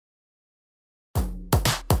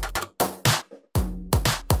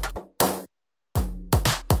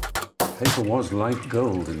Paper was like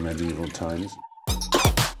gold in medieval times.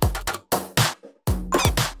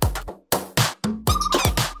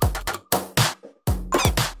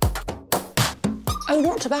 Oh,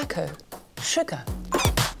 not tobacco. Sugar.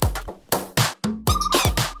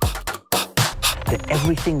 That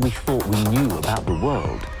everything we thought we knew about the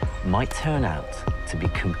world might turn out to be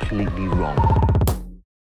completely wrong.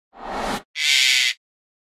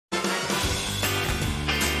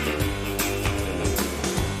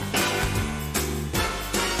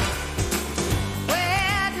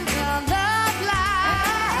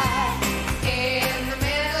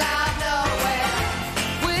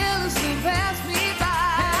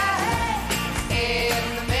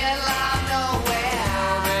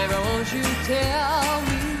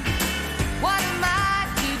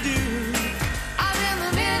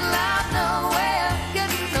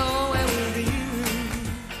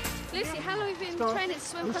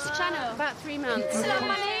 Across the channel? About 3 months. Is a lot of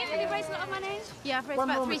money? Have you raised a lot of money? Yeah, I've raised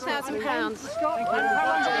about £3,000. How long does it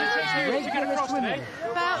take you to get across today?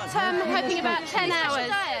 About, hoping about 10 hours.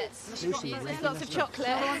 There's lots of chocolate.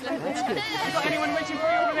 Have you got anyone waiting for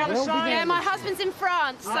you on the other side? Yeah, my husband's in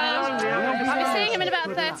France, so I'll be seeing him in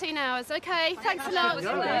about 13 hours. OK, thanks a lot. See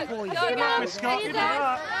you, Mum. See you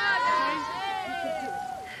there.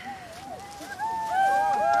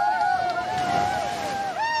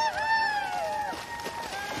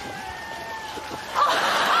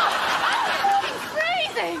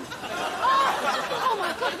 Oh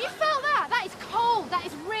my God, have you felt that? That is cold. That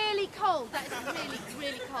is really cold. That is really,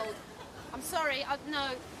 really cold. I'm sorry.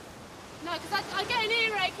 No, because I get an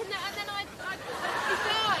earache and then I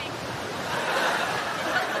die.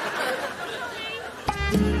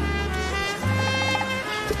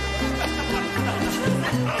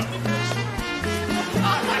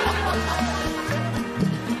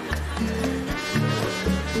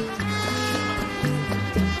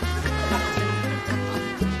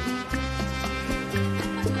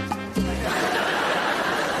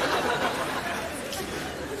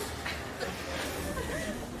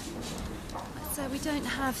 We don't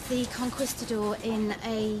have the Conquistador in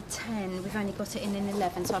a 10. We've only got it in an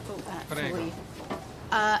 11, so I brought that for you.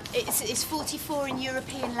 It's 44 in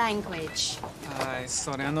European language.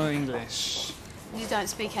 Sorry, I know English. You don't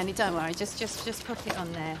speak any, don't worry. Just put it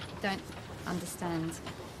on there. Don't understand.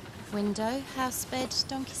 Window, house, bed,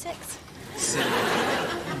 donkey sex. See. Then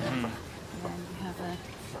you have a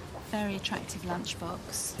very attractive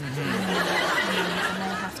lunchbox. And I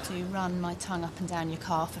may have to run my tongue up and down your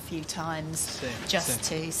calf a few times just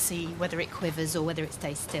to see whether it quivers or whether it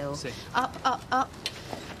stays still. Up, up, up,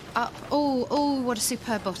 up. Oh, what a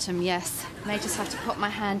superb bottom, yes. May just have to put my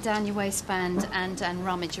hand down your waistband and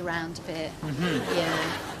rummage around a bit.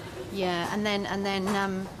 Yeah, and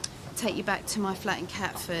then take you back to my flat in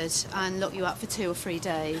Catford and lock you up for 2 or 3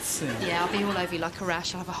 days. Yeah, I'll be all over you like a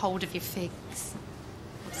rash. I'll have a hold of your figs.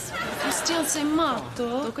 Cristian, sei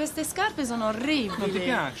matto? Queste scarpe sono orribili. Non ti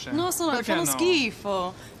piace? No, fanno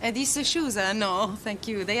schifo. These shoes, no, thank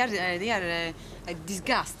you. They are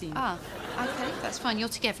disgusting. Ah, OK, that's fine. You're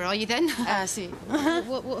together, are you then? Sì.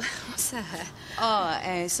 What's that?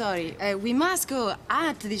 Oh, sorry. We must go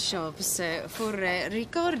at the shops for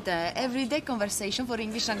record everyday conversation for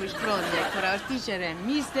English language project for our teacher,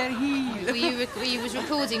 Mr. Hill. You was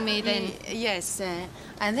recording me then? Yes.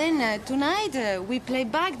 And then tonight we play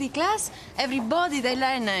back the class. Everybody, they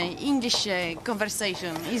learn English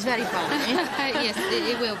conversation. It's very funny. Yes,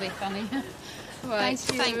 it will be funny. Right,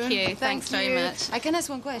 thank you. Thanks very much. I can ask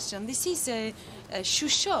one question. This is a shoe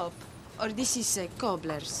shop or this is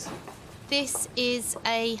cobblers? This is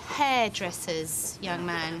a hairdresser's, young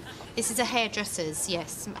man. This is a hairdresser's,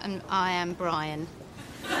 yes. And I am Brian.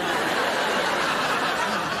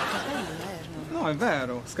 No, è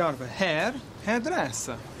vero. Scarpe.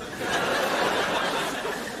 Hairdresser.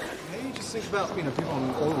 You just think about, people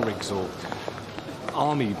on oil rigs or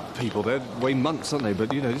army people. They're way months, aren't they? But,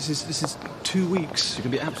 this is 2 weeks. You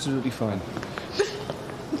can be absolutely fine.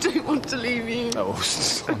 I don't want to leave you. Oh,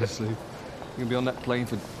 honestly. You can be on that plane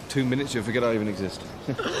for 2 minutes, you'll forget I even exist.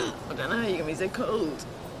 I don't know, you're going to be so cold.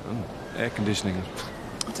 Air conditioning.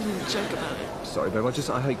 I didn't even joke about it. Sorry, babe, I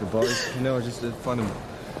hate goodbyes. I just find them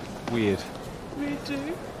weird. Me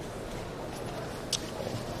too.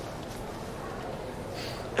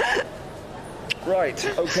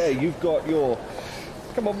 Right, OK, you've got your...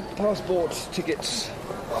 Come on, passports, tickets,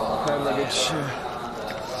 hand luggage.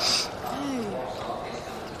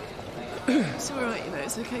 It's all right,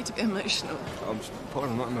 it's okay to be emotional.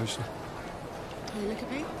 I'm not emotional. Can you look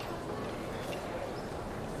at me?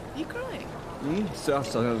 Are you crying?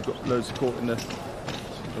 Stuff, I know I've got loads of caught in there.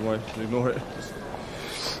 Don't worry, ignore it.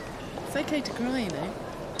 It's okay to cry,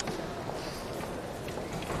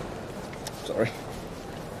 sorry.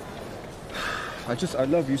 I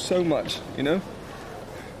love you so much, you know?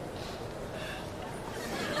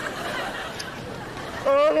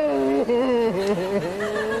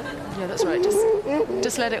 Yeah, that's right.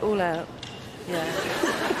 Just let it all out. Yeah.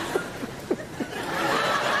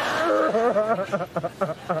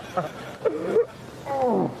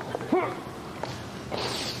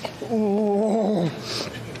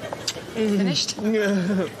 Finished?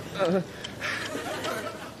 Yeah.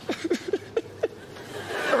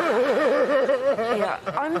 Yeah,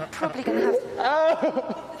 I'm probably going to have... I'm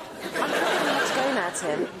probably going to have to go now,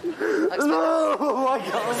 Tim. I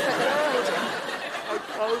can't.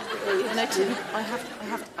 No, Tim, I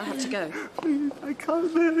have to go. I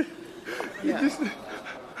can't bear it. Yeah.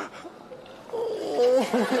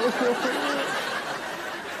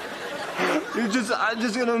 You just... I'm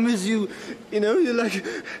just gonna miss you. You know, you're like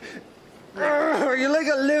a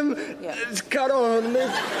limb. Yeah. It's cut off.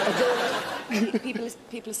 People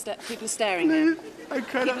are staring now. I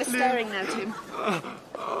cannot People are staring now, Tim.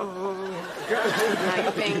 No,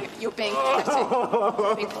 you're being pathetic.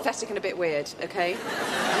 You're being pathetic and a bit weird. Okay,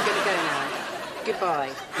 I'm going to go now.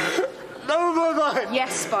 Goodbye. No, bye-bye.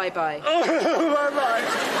 Yes, bye-bye. Bye-bye.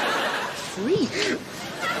 Freak.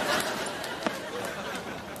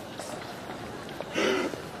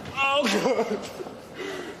 Oh, God.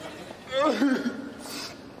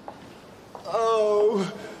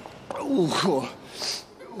 Oh. Oh.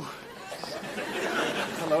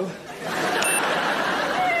 Hello?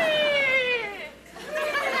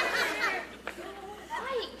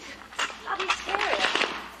 Bloody scary.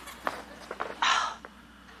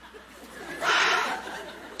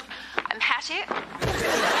 I'm Hattie.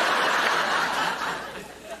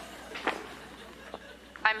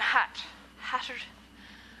 I'm Hattered.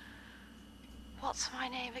 What's my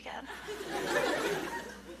name again?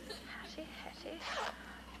 Hattie.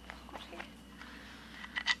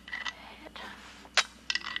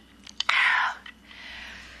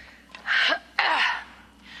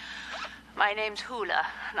 My name's Hula,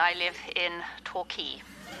 and I live in Torquay.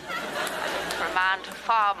 For a man to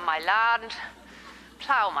farm my land,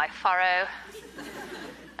 plough my furrow,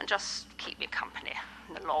 and just keep me company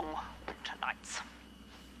in the long winter nights.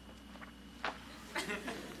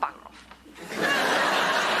 Bugger off.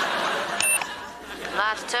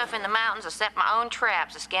 Life's tough in the mountains. I set my own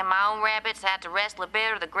traps. I skin my own rabbits. Had to wrestle a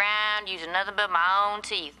bit of the ground, using nothing but my own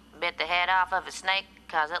teeth. Bit the head off of a snake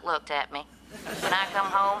because it looked at me. When I come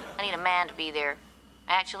home, I need a man to be there.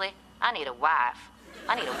 Actually, I need a wife.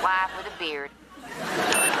 I need a wife with a beard.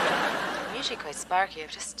 I'm usually quite sparky.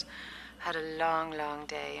 I've just had a long, long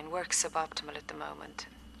day and work suboptimal at the moment.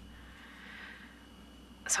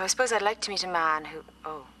 So I suppose I'd like to meet a man who...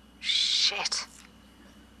 Oh, shit.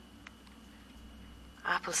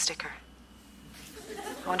 Apple sticker.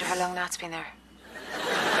 I wonder how long that's been there.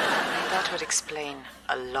 That would explain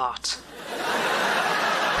a lot.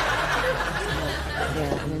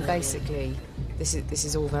 Yeah, I mean, basically, this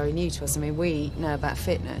is all very new to us. I mean, we know about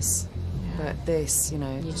fitness, but this, you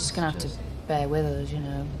know... You're just going to have to bear with us, you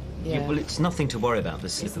know. Yeah, well, it's nothing to worry about,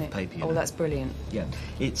 this slip of paper. Oh, that's brilliant. Yeah,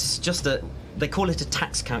 it's just they call it a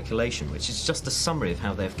tax calculation, which is just a summary of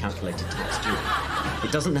how they've calculated tax due.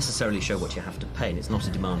 It doesn't necessarily show what you have to pay, and it's not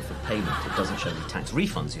a demand for payment. It doesn't show the tax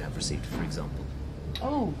refunds you have received, for example.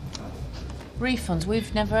 Oh, refunds.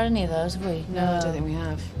 We've never had any of those, have we? No, I don't think we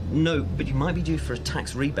have. No, but you might be due for a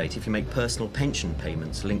tax rebate if you make personal pension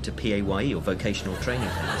payments linked to PAYE or vocational training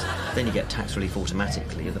payments. Then you get tax relief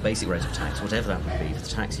automatically at the basic rate of tax, whatever that would be for the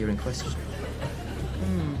tax year in question.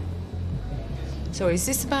 So is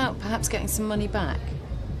this about perhaps getting some money back?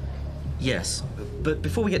 Yes, but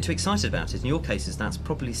before we get too excited about it, in your cases, that's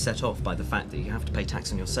probably set off by the fact that you have to pay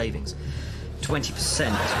tax on your savings. 20%,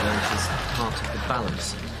 which is part of the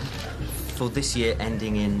balance, for this year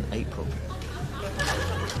ending in April.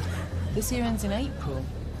 This year ends in April.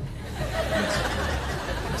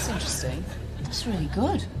 That's interesting. That's really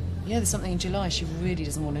good. Yeah, there's something in July she really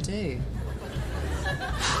doesn't want to do.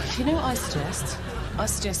 You know what I suggest? I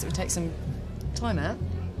suggest that we take some time out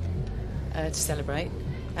to celebrate,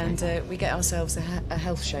 and we get ourselves a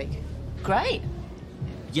health shake. Great.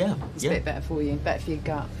 Yeah, It's a bit better for you, better for your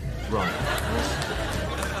gut. Right.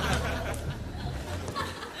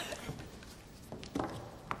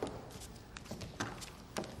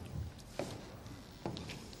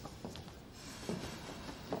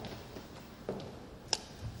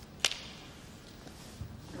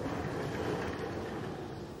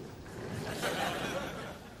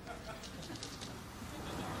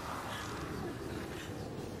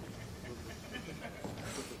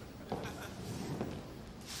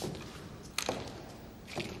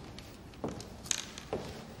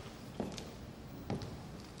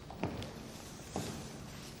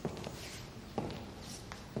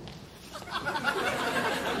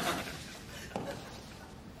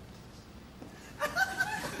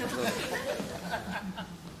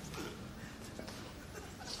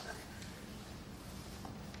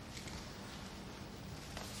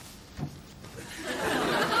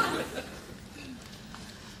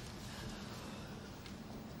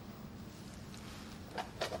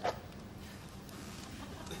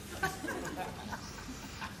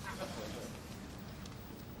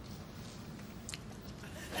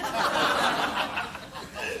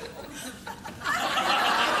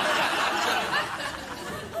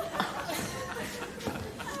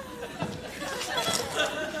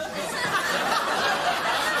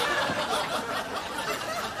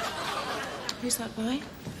 Who's that by?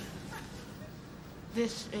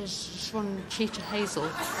 This is Swan Cheetah Hazel.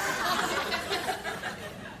 And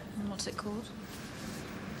what's it called?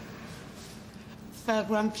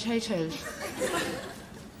 Fairground Potatoes.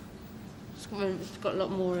 It's got a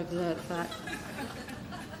lot more of the fat.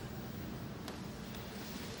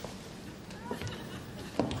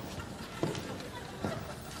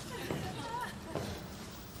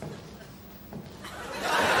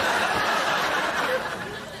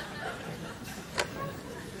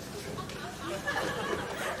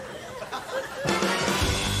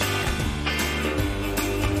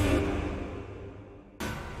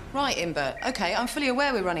 Right, Imbert. OK, I'm fully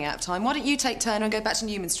aware we're running out of time. Why don't you take Turner and go back to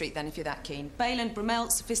Newman Street, then, if you're that keen? Bayland,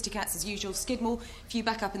 Brumelt, Sophisticats as usual, Skidmore, if you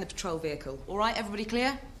back up in the patrol vehicle. All right, everybody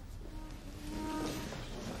clear?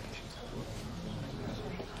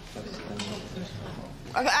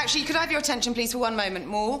 Actually, could I have your attention, please, for one moment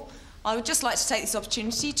more? I would just like to take this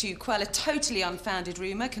opportunity to quell a totally unfounded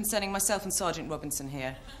rumour concerning myself and Sergeant Robinson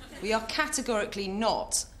here. We are categorically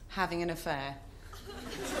not having an affair.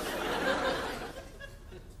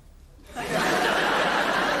 Are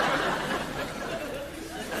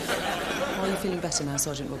you feeling better now,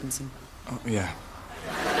 Sergeant Robinson? Oh, yeah.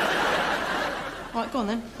 Right, go on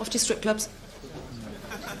then. Off to your strip clubs.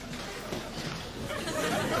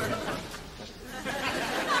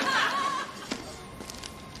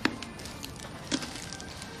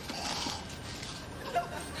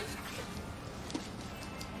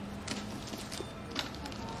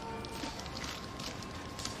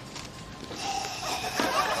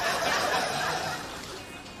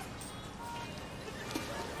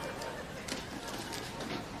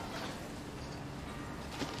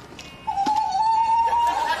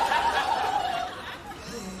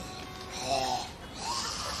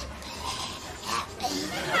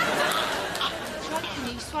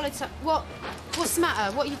 What's the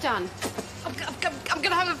matter? What have you done? I'm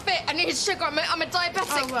gonna have a fit. I need sugar. I'm a diabetic.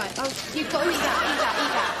 Oh, right. Oh, you've got to eat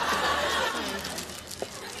that.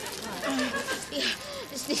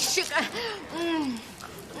 It's the sugar.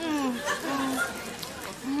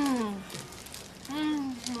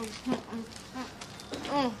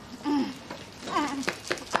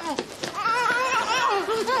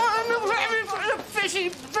 I'm ready for a fishy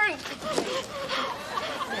drink.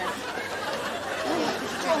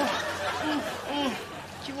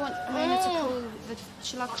 Do you want Mona to call the...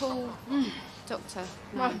 Shall I call doctor?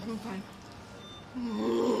 No. I'm fine.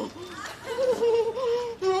 Oh,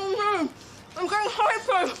 no! I'm going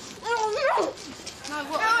hypo! Oh, no! No,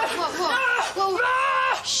 what? Well,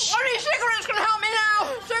 shh. Only cigarettes can help me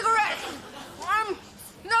now! Cigarettes!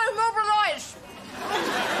 No, mobilise!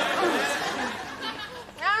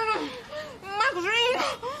 Magazine!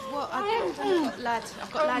 What?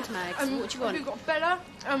 I've got lad mags. What do you want? Have you got Bella?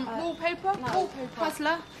 Wallpaper? No. Wallpaper.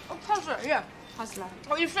 Puzzler? Oh, puzzler, yeah. Puzzler.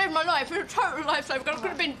 Oh, you saved my life. You're a total lifesaver. I could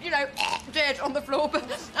have been, dead on the floor, but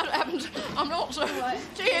that happened. I'm not, so... Right.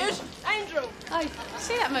 Cheers, Angel. Oh,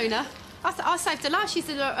 see that, Mona? I saved her life. She's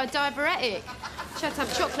a diabetic. She had to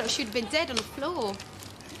have chocolate or she'd have been dead on the floor.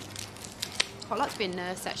 Quite like to be a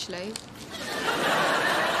nurse, actually.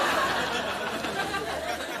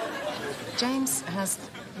 James has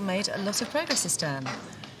made a lot of progress this term.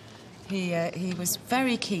 He was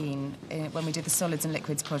very keen when we did the solids and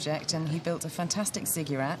liquids project, and he built a fantastic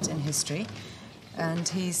ziggurat in history. And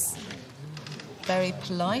he's very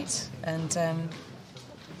polite, and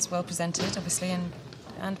it's well presented, obviously,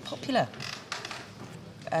 and popular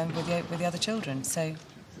with the other children. So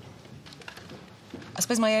I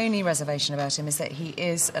suppose my only reservation about him is that he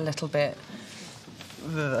is a little bit...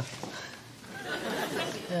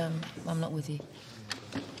 I'm not with you.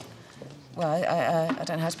 Well, I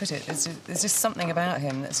don't know how to put it. There's just something about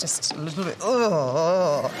him that's just a little bit...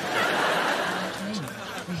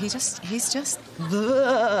 He's just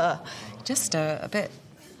a bit...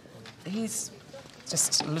 He's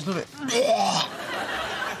just a little bit...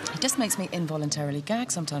 He just makes me involuntarily gag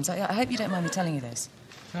sometimes. I hope you don't mind me telling you this.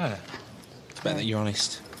 Oh, it's better that you're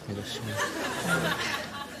honest.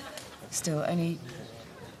 Still, only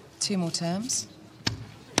 2 more terms.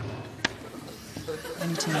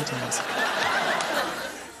 Only 2 more terms.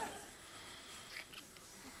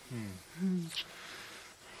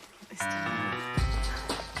 This time.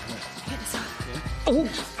 Get this up. Oh,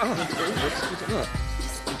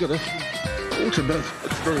 you've got a ultimate.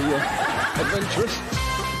 It's very adventurous.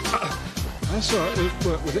 That's all right, we'll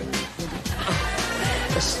work with it.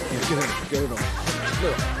 Yes, yeah, get it on.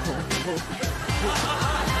 Look.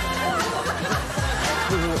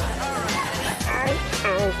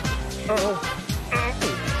 Ow.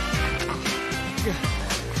 Yeah.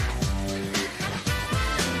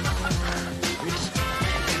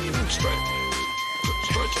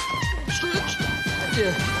 Stretch.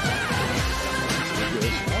 Yeah. Good.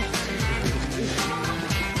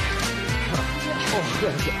 Oh,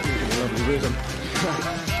 that's a lovely rhythm.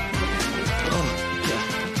 Oh, yeah.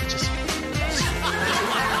 Just.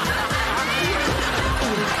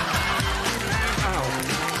 Ow.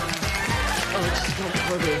 Oh, it's not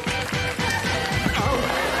heavy. Ow.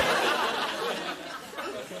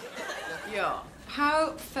 Yeah. How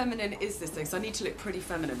feminine is this thing? So I need to look pretty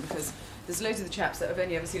feminine because there's loads of the chaps that have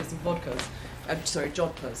only ever seen us in vodkas.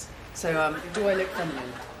 Jodhpurs. So, do I look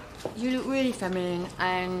feminine? You look really feminine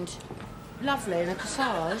and lovely in a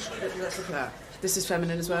corsage. Let's look at that. This is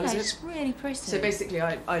feminine as well, Yeah, is it? it's really pretty. So basically,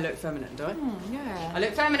 I look feminine, do I? Yeah. I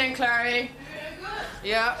look feminine, Clary.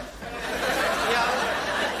 Yeah.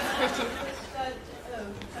 Pretty.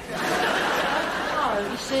 Oh,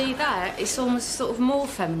 you see that? It's almost sort of more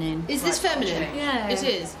feminine. Is this feminine? Yeah. It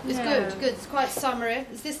is. It's good. It's quite summery.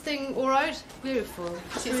 Is this thing all right? Beautiful.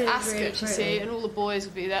 It's really, Ascot, really you pretty. see, and all the boys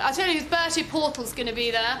will be there. I tell you, Bertie Portal's going to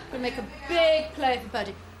be there. Going to make a big play for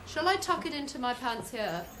Bertie. Shall I tuck it into my pants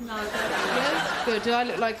here? No. Yes? Good. Do I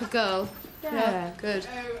look like a girl? Yeah. Good.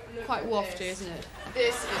 Quite wafty, isn't it?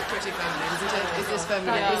 This is pretty feminine, isn't it? Is this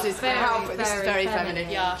feminine? Yeah. This is very feminine.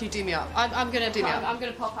 Yeah. Can you do me up? I'm going to I'm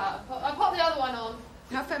going to pop out. I'll pop the other one on.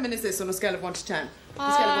 How feminine is this on a scale of 1 to 10?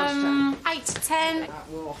 A scale of 1 to 10. 8 to 10.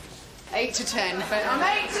 8 to 10. I'm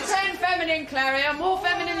 8 to 10 feminine, Clary. I'm more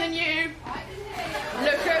feminine than you.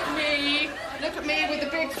 Look at me. Look at me with the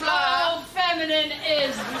big flower. How feminine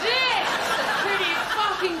is this? Pretty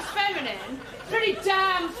fucking feminine. Pretty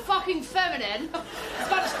damn fucking feminine. It's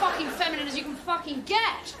about as fucking feminine as you can fucking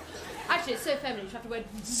get. Actually, it's so feminine you'd have to wear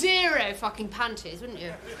 0 fucking panties, wouldn't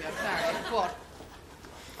you? Clary, what?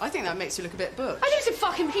 I think that makes you look a bit butch. I think it's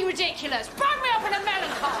fucking ridiculous. Bang me up in a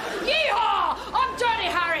melancholy. Yeehaw! I'm Dirty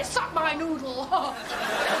Harry. Suck my noodle.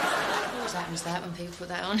 Always happens that when people put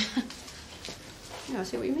that on. Yeah, I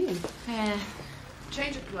see what you mean. Yeah.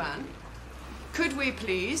 Change of plan. Could we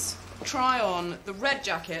please try on the red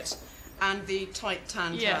jacket and the tight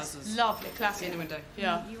tan trousers? Lovely, classic. In the window.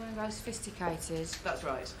 Yeah. You want to go sophisticated? That's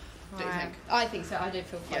right. Don't you think? I think so. I do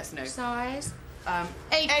feel fine. Yes, no. Size?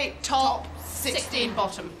 8 top, 16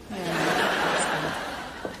 bottom. I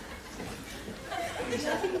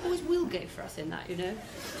think the boys will go for us in that, you know.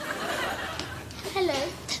 Hello,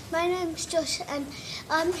 my name's Josh and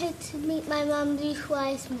I'm here to meet my mum, Ruth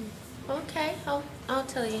Wiseman. Okay, I'll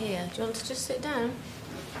tell you here. Do you want to just sit down?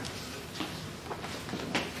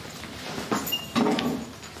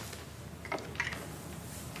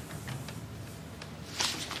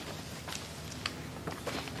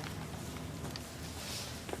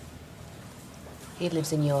 He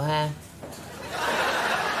lives in your hair.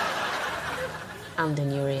 And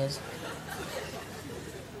in your ears.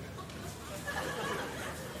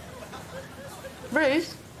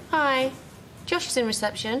 Ruth? Hi. Josh is in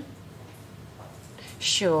reception.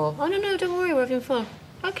 Sure. Oh, no, don't worry, we're having fun.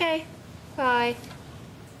 OK. Bye.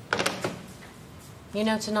 You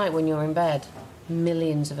know, tonight when you're in bed,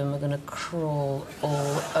 millions of them are going to crawl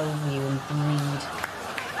all over you and breed.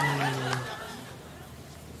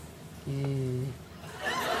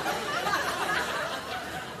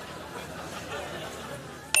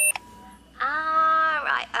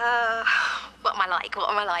 What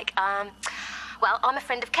am I like? Well, I'm a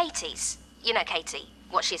friend of Katie's. You know Katie,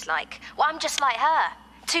 what she's like. Well, I'm just like her.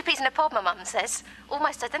 2 peas in a pod, my mum says.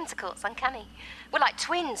 Almost identical, it's uncanny. We're like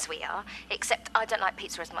twins, we are, except I don't like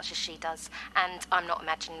pizza as much as she does, and I'm not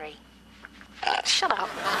imaginary. Shut up.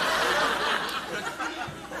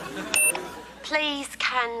 Please,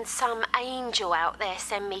 can some angel out there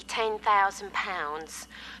send me £10,000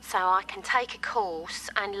 so I can take a course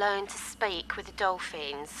and learn to speak with the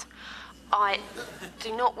dolphins? I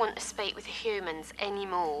do not want to speak with the humans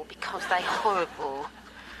anymore because they're horrible.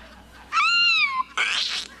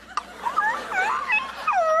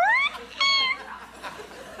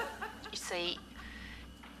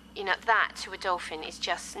 You know, that to a dolphin is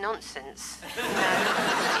just nonsense. You know,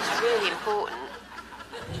 it's really important.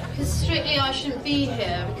 Because strictly I shouldn't be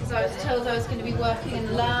here because I was told I was going to be working in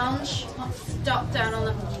the lounge, not stuck down on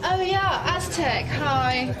the... Oh yeah, Aztec,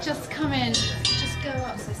 hi. Just come in. Just go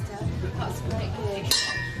up, sister. That's a great gig.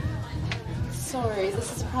 Sorry,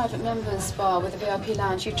 this is a private members bar with a VIP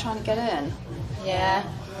lounge. You trying to get in? Yeah.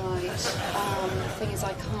 Right. The thing is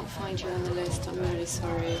I can't find you on the list. I'm really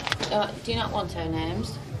sorry. Do you not want our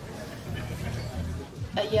names?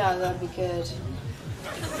 Yeah, that'd be good.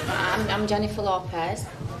 I'm Jennifer Lopez.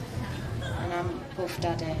 And I'm Buff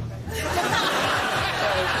Daddy. Sorry,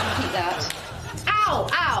 repeat that. Ow!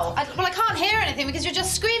 Ow! Well, I can't hear anything because you're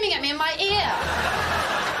just screaming at me in my ear.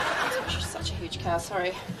 Such a huge cow,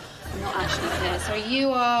 sorry. I'm not actually here. So you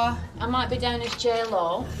are... I might be down as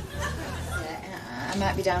J-Lo. I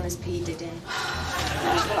might be down as P. Diddy.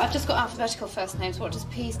 Right, well, I've just got alphabetical first names. What does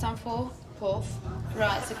P stand for? Puff.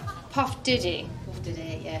 Right, so Puff Diddy. Puff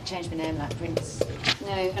Diddy, yeah. Change my name like Prince.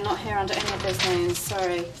 No, I'm not here under any of those names.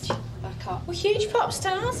 Sorry. Back up. We're huge pop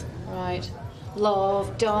stars. Right.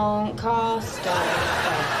 Love don't cost us.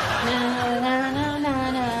 Na na na na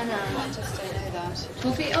na na. I just don't know that.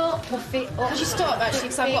 Puff it up, puff it up. Could you stop, actually,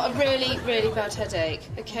 because I've got a really, really bad headache,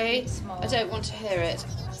 OK? I don't want to hear it.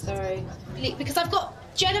 Sorry. Because I've got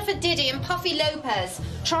Jennifer Diddy and Puffy Lopez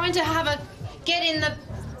trying to have a... get in the...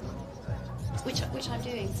 Which I'm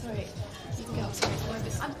doing, sorry. You can go, sorry.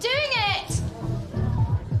 I'm doing it!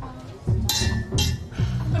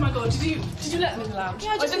 Oh my God, did you let them in the lounge?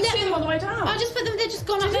 Yeah, I didn't see them on the way down. I just put them, they've just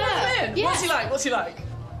gone up Did you there. let them in? Yes. What's he like?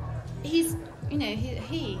 He's, you know,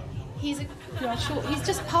 he's a short, he's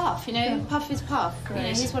just Puff, you know? Yeah. Puff is Puff. Great. You know,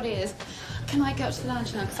 he's what he is. Can I go up to the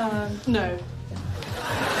lounge now? 'Cause no.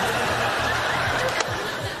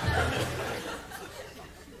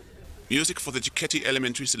 Music for the Gigetti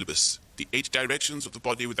Elementary Syllabus. The 8 directions of the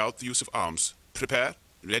body without the use of arms. Prepare,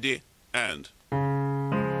 ready, and...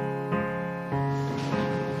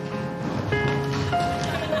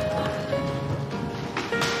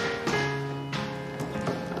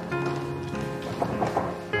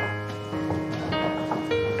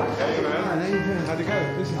 Hey man, how'd it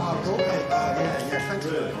go? This is cool. Yeah, thanks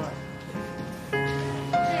for it.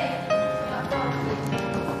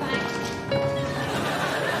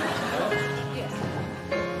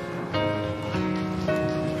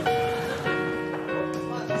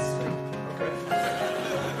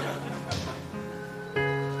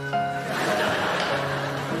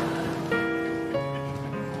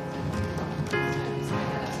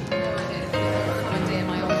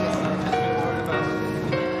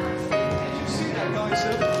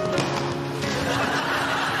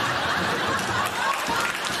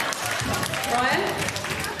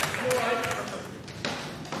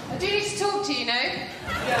 I do need to talk to you, you know?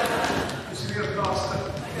 Yeah. This is your master.